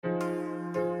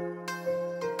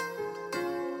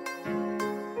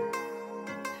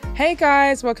Hey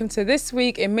guys, welcome to This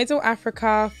Week in Middle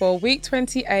Africa for week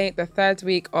 28, the third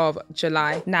week of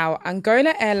July. Now,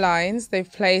 Angola Airlines,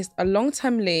 they've placed a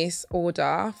long-term lease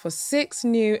order for 6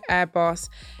 new Airbus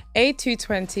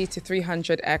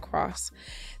A220-300 aircrafts.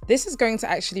 This is going to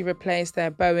actually replace their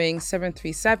Boeing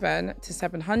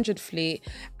 737-700 fleet,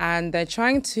 and they're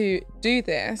trying to do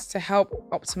this to help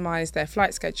optimize their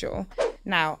flight schedule.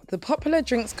 Now, the popular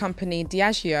drinks company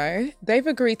Diageo, they've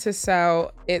agreed to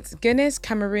sell its Guinness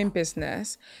Cameroon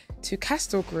business to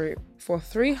Castle Group for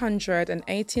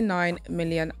 £389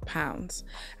 million.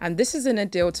 And this is in a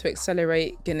deal to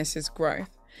accelerate Guinness's growth.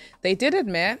 They did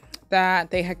admit that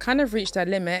they had kind of reached their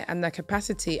limit and their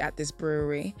capacity at this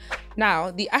brewery. Now,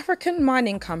 the African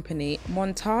mining company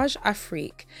Montage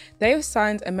Afrique, they have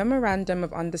signed a memorandum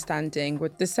of understanding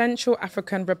with the Central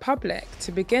African Republic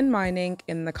to begin mining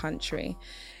in the country.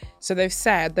 So they've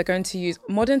said they're going to use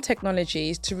modern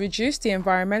technologies to reduce the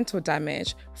environmental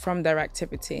damage from their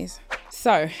activities.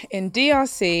 So in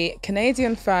DRC,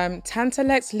 Canadian firm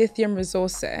Tantalex Lithium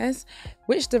Resources,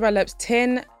 which develops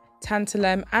tin,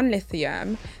 tantalum and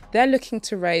lithium, they're looking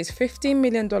to raise $15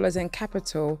 million in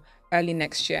capital early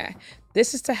next year.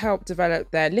 This is to help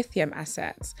develop their lithium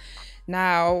assets.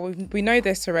 Now, we know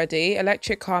this already.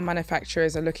 Electric car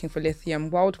manufacturers are looking for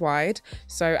lithium worldwide.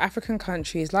 So African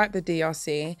countries like the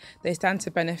DRC, they stand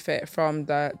to benefit from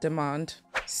the demand.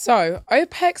 So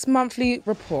OPEC's monthly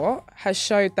report has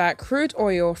showed that crude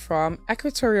oil from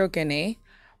Equatorial Guinea,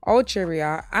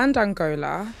 Algeria and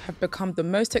Angola have become the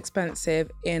most expensive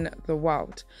in the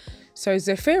world. So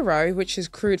Zafiro, which is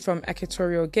crude from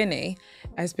Equatorial Guinea,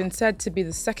 has been said to be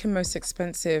the second most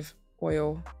expensive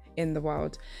oil in the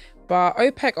world. But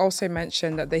OPEC also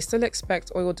mentioned that they still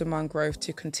expect oil demand growth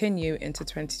to continue into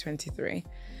 2023.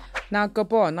 Now,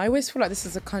 Gabon, I always feel like this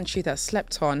is a country that's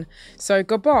slept on. So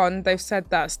Gabon, they've said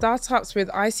that startups with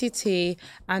ICT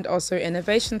and also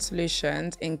innovation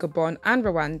solutions in Gabon and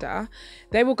Rwanda,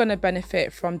 they were going to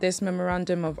benefit from this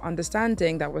memorandum of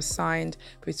understanding that was signed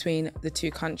between the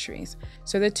two countries.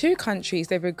 So the two countries,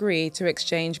 they've agreed to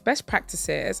exchange best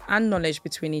practices and knowledge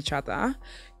between each other.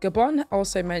 Gabon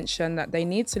also mentioned that they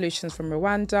need solutions from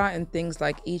Rwanda in things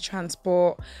like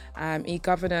e-transport,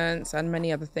 e-governance, and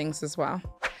many other things as well.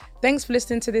 Thanks for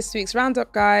listening to this week's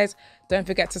Roundup, guys. Don't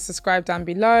forget to subscribe down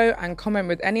below and comment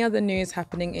with any other news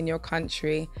happening in your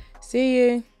country. See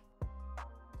you.